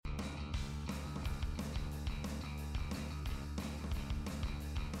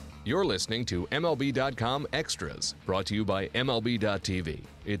You're listening to MLB.com Extras, brought to you by MLB.tv.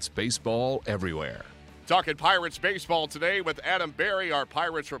 It's baseball everywhere. Talking Pirates baseball today with Adam Berry, our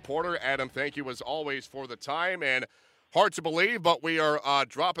Pirates reporter. Adam, thank you as always for the time. And hard to believe, but we are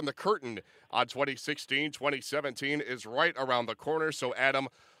dropping the curtain on 2016. 2017 is right around the corner. So, Adam,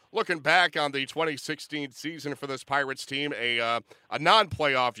 looking back on the 2016 season for this Pirates team, a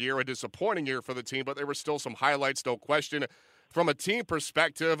non-playoff year, a disappointing year for the team, but there were still some highlights, no question. From a team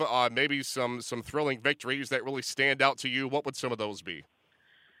perspective, maybe some thrilling victories that really stand out to you. What would some of those be?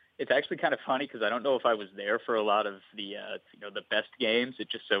 It's actually kind of funny because I don't know if I was there for a lot of the the best games. It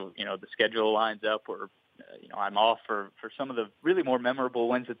just so the schedule lines up where I'm off for some of the really more memorable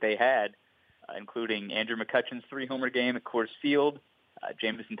wins that they had, including Andrew McCutchen's 3-homer game at Coors Field,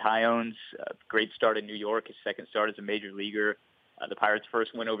 Jameson Taillon's great start in New York, his second start as a major leaguer, the Pirates'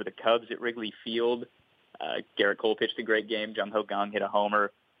 first win over the Cubs at Wrigley Field. Garrett Cole pitched a great game. Jung Ho Kang hit a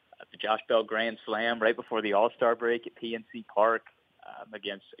homer. The Josh Bell grand slam right before the All-Star break at PNC Park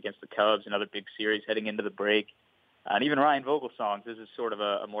against the Cubs, another big series heading into the break. And even Ryan Vogelsong's, this is sort of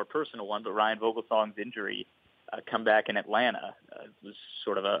a more personal one, but Ryan Vogelsong's injury comeback in Atlanta was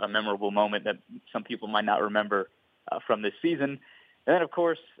sort of a memorable moment that some people might not remember from this season. And then, of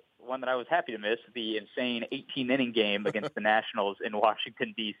course, one that I was happy to miss, the insane 18-inning game against the Nationals in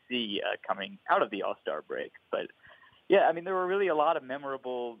Washington, D.C. Coming out of the All-Star break. But, yeah, I mean, there were really a lot of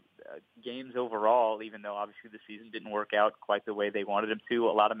memorable games overall, even though obviously the season didn't work out quite the way they wanted them to.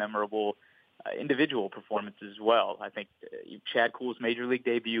 A lot of memorable individual performances as well. I think Chad Kuhl's Major League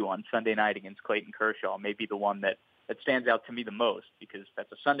debut on Sunday night against Clayton Kershaw may be the one that stands out to me the most because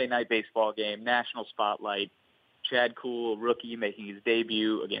that's a Sunday night baseball game, national spotlight. Chad Kuhl, rookie, making his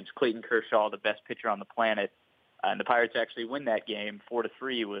debut against Clayton Kershaw, the best pitcher on the planet. And the Pirates actually win that game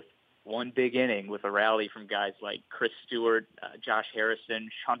 4-3 with one big inning with a rally from guys like Chris Stewart, Josh Harrison,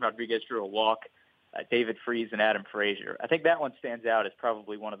 Sean Rodriguez drew a walk, David Freese, and Adam Frazier. I think that one stands out as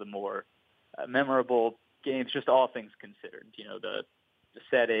probably one of the more memorable games, just all things considered. The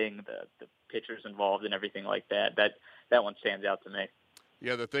setting, the pitchers involved, and everything like that. That one stands out to me.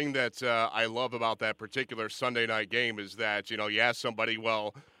 Yeah, the thing that I love about that particular Sunday night game is that, you ask somebody,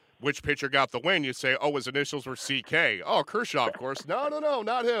 well, which pitcher got the win? You say, oh, his initials were CK. Oh, Kershaw, of course. No,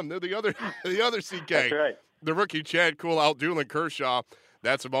 not him. They're the other CK. That's right. The rookie Chad Kuhl outdueling Kershaw.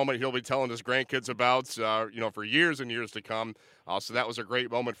 That's a moment he'll be telling his grandkids about, for years and years to come. So that was a great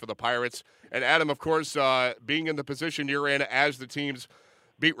moment for the Pirates. And Adam, of course, being in the position you're in as the team's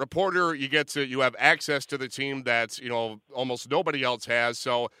beat reporter, you have access to the team that almost nobody else has.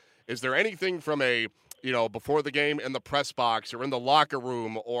 So is there anything from before the game in the press box or in the locker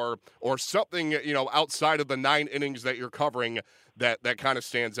room or something outside of the 9 innings that you're covering that kind of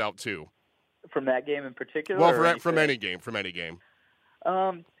stands out too? From that game in particular? Well, from any game.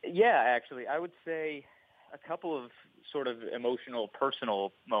 Yeah, actually, I would say a couple of sort of emotional,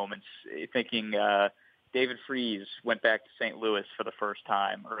 personal moments. Thinking David Freese went back to St. Louis for the first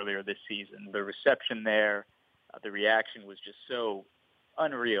time earlier this season. The reception there, the reaction was just so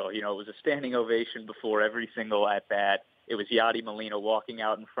unreal. It was a standing ovation before every single at-bat. It was Yadi Molina walking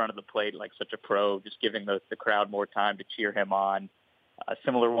out in front of the plate like such a pro, just giving the crowd more time to cheer him on. A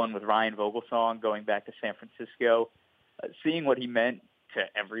similar one with Ryan Vogelsong going back to San Francisco. Seeing what he meant to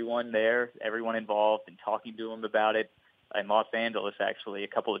everyone there, everyone involved, and talking to him about it in Los Angeles, actually, a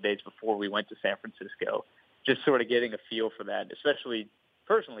couple of days before we went to San Francisco. Just sort of getting a feel for that, especially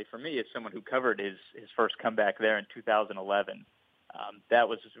personally for me as someone who covered his first comeback there in 2011. That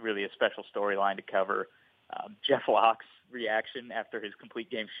was really a special storyline to cover. Jeff Locke's reaction after his complete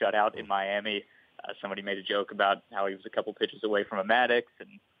game shutout in Miami. Somebody made a joke about how he was a couple pitches away from a Maddox, and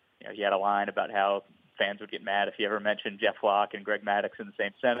he had a line about how fans would get mad if he ever mentioned Jeff Locke and Greg Maddux in the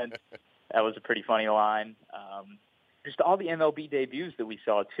same sentence. That was a pretty funny line. Just all the MLB debuts that we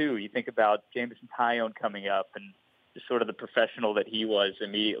saw, too. You think about Jameson Taillon coming up and just sort of the professional that he was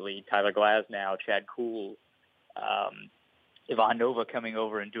immediately. Tyler Glasnow, Chad Kuhl, Ivan Nova coming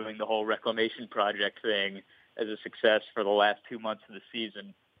over and doing the whole reclamation project thing as a success for the last 2 months of the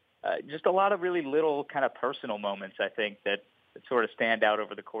season. Just a lot of really little kind of personal moments, I think, that sort of stand out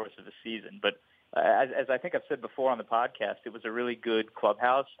over the course of the season. But as I think I've said before on the podcast, it was a really good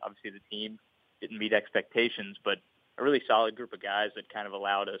clubhouse. Obviously, the team didn't meet expectations, but a really solid group of guys that kind of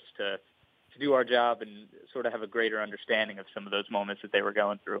allowed us to do our job and sort of have a greater understanding of some of those moments that they were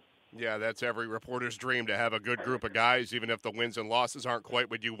going through. Yeah, that's every reporter's dream, to have a good group of guys, even if the wins and losses aren't quite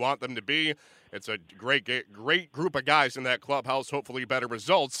what you want them to be. It's a great group of guys in that clubhouse, hopefully better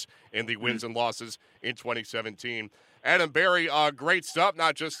results in the wins and losses in 2017. Adam Berry, great stuff,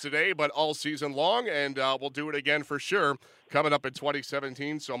 not just today, but all season long, and we'll do it again for sure coming up in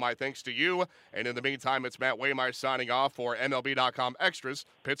 2017. So my thanks to you. And in the meantime, it's Matt Waymire signing off for MLB.com Extras,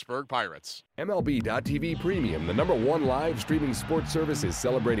 Pittsburgh Pirates. MLB.tv Premium, the #1 live streaming sports service, is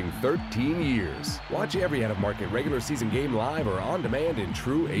celebrating 13 years. Watch every out-of-market regular season game live or on demand in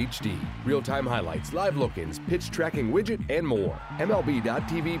true HD. Real-time highlights, live look-ins, pitch tracking widget, and more.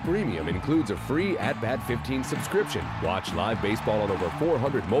 MLB.tv Premium includes a free At-Bat 15 subscription. Watch live baseball on over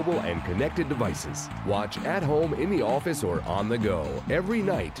 400 mobile and connected devices. Watch at home, in the office, or on the go every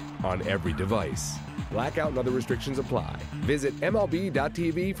night on every device. Blackout and other restrictions apply. Visit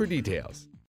MLB.tv for details.